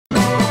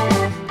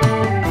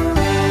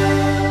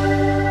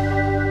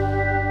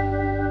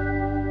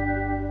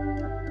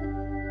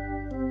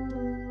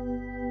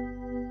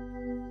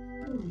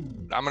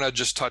I'm going to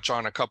just touch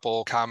on a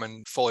couple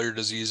common foliar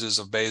diseases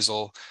of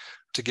basil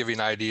to give you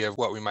an idea of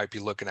what we might be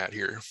looking at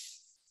here.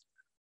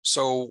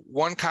 So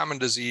one common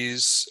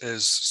disease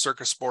is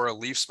Cercospora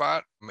leaf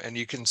spot, and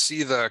you can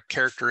see the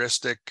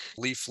characteristic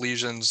leaf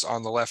lesions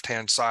on the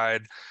left-hand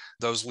side.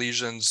 Those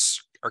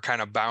lesions are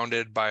kind of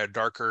bounded by a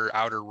darker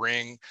outer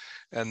ring,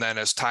 and then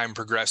as time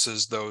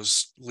progresses,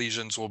 those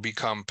lesions will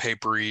become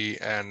papery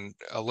and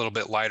a little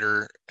bit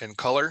lighter in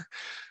color.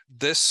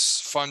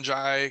 This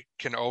fungi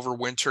can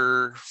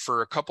overwinter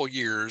for a couple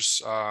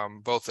years,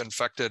 both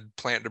infected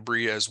plant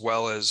debris as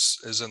well as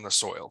in the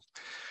soil.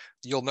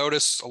 You'll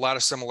notice a lot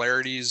of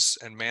similarities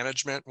in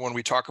management when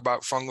we talk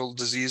about fungal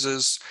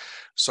diseases.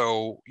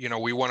 So,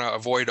 we want to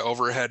avoid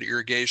overhead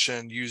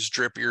irrigation, use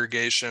drip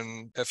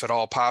irrigation if at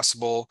all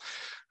possible.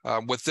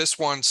 With this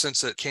one,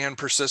 since it can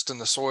persist in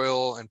the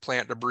soil and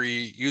plant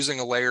debris, using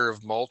a layer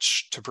of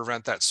mulch to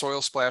prevent that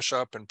soil splash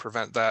up and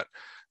prevent that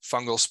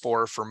fungal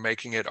spore from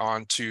making it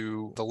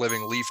onto the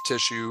living leaf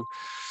tissue.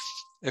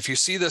 If you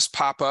see this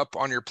pop up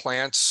on your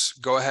plants,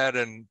 go ahead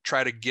and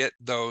try to get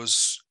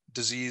those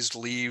diseased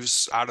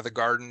leaves out of the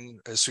garden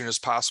as soon as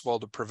possible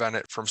to prevent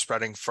it from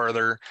spreading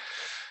further.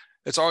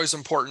 It's always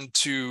important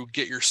to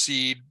get your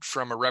seed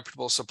from a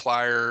reputable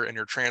supplier and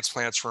your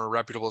transplants from a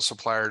reputable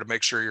supplier to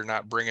make sure you're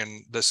not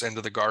bringing this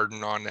into the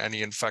garden on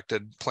any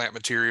infected plant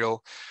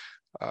material.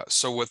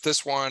 So with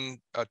this one,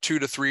 a 2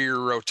 to 3 year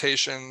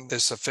rotation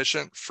is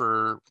sufficient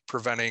for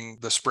preventing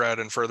the spread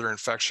and further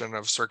infection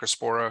of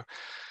Cercospora.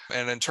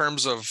 And in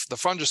terms of the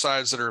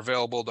fungicides that are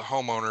available to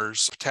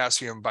homeowners,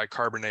 potassium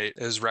bicarbonate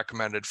is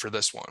recommended for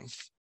this one.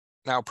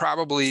 Now,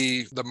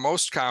 probably the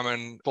most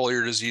common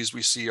foliar disease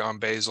we see on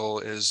basil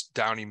is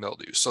downy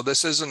mildew. So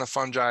this isn't a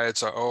fungi,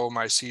 it's a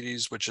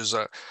Oomycetes, which is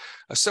a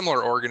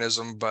similar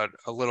organism, but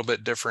a little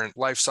bit different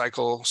life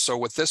cycle. So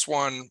with this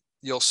one,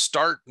 you'll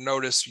start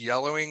notice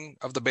yellowing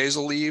of the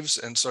basil leaves.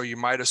 And so you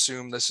might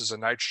assume this is a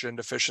nitrogen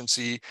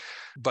deficiency,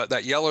 but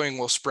that yellowing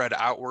will spread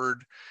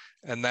outward.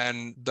 And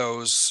then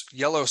those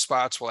yellow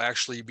spots will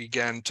actually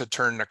begin to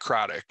turn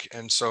necrotic.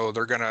 And so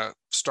they're going to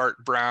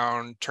start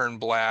brown, turn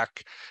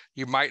black.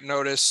 You might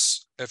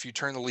notice if you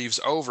turn the leaves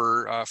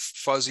over, a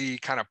fuzzy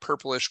kind of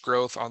purplish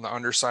growth on the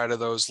underside of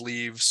those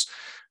leaves.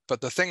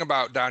 But the thing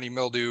about downy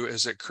mildew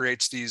is it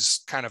creates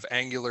these kind of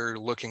angular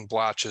looking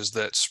blotches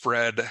that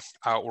spread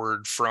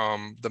outward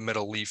from the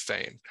middle leaf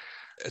vein.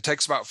 It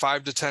takes about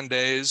 5 to 10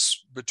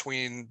 days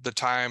between the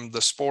time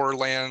the spore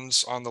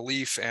lands on the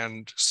leaf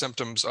and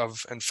symptoms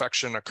of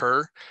infection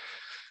occur.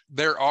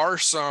 There are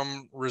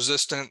some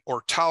resistant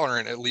or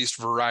tolerant, at least,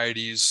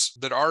 varieties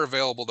that are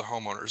available to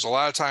homeowners. A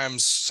lot of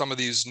times, some of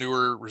these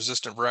newer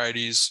resistant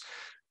varieties,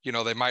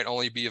 they might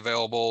only be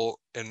available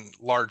in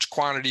large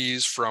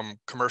quantities from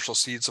commercial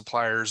seed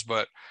suppliers,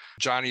 but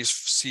Johnny's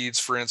Seeds,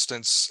 for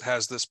instance,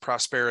 has this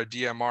Prospera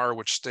DMR,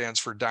 which stands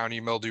for downy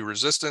mildew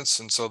resistance.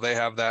 And so they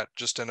have that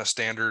just in a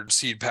standard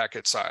seed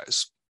packet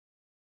size.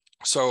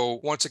 So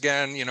once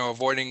again,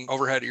 avoiding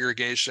overhead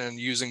irrigation,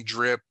 using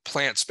drip,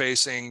 plant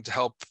spacing to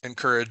help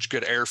encourage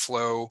good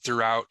airflow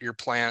throughout your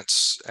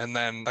plants. And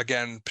then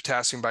again,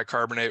 potassium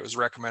bicarbonate was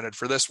recommended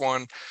for this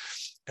one.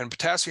 And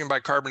potassium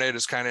bicarbonate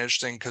is kind of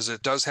interesting because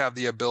it does have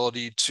the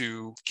ability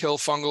to kill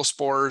fungal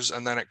spores,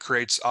 and then it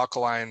creates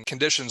alkaline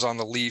conditions on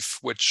the leaf,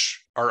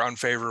 which are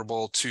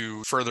unfavorable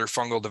to further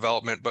fungal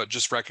development. But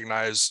just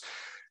recognize,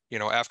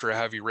 after a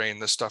heavy rain,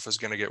 this stuff is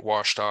going to get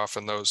washed off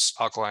and those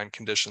alkaline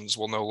conditions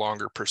will no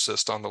longer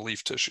persist on the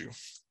leaf tissue.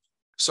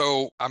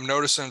 So I'm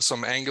noticing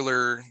some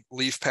angular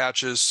leaf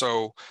patches.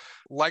 So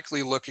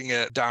likely looking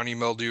at downy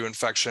mildew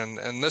infection.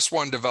 And this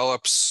one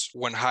develops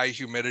when high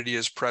humidity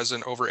is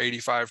present, over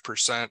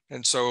 85%.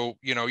 And so,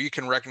 you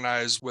can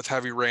recognize with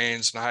heavy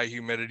rains and high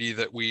humidity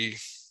that we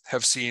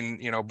have seen,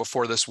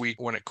 before this week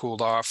when it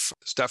cooled off.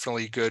 It's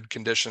definitely good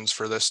conditions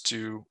for this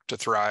to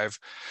thrive.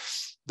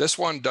 This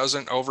one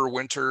doesn't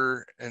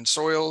overwinter in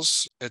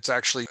soils. It's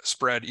actually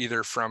spread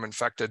either from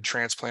infected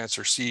transplants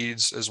or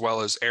seeds, as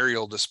well as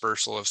aerial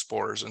dispersal of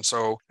spores. And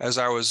so as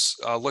I was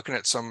looking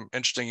at some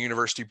interesting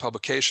university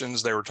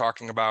publications, they were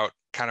talking about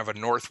kind of a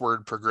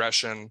northward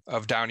progression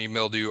of downy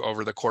mildew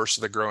over the course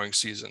of the growing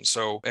season.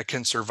 So it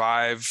can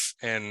survive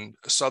in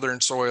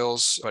southern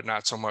soils, but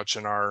not so much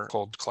in our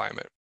cold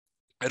climate.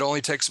 It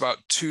only takes about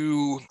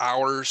 2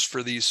 hours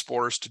for these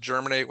spores to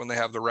germinate when they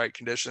have the right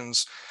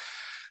conditions.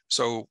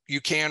 So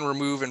you can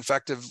remove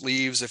infected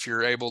leaves if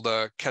you're able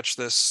to catch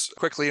this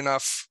quickly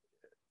enough.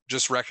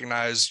 Just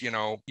recognize,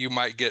 you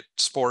might get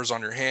spores on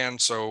your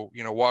hands. So,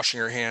 washing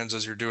your hands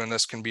as you're doing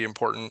this can be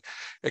important.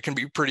 It can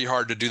be pretty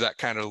hard to do that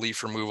kind of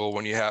leaf removal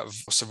when you have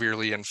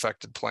severely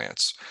infected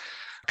plants.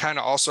 Kind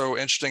of also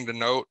interesting to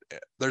note,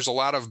 there's a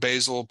lot of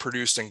basil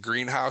produced in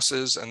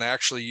greenhouses, and they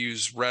actually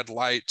use red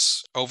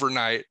lights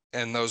overnight,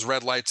 and those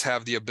red lights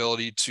have the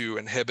ability to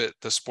inhibit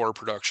the spore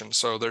production.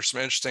 So there's some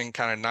interesting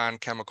kind of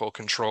non-chemical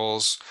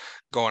controls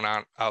going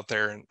on out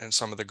there in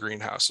some of the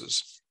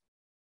greenhouses.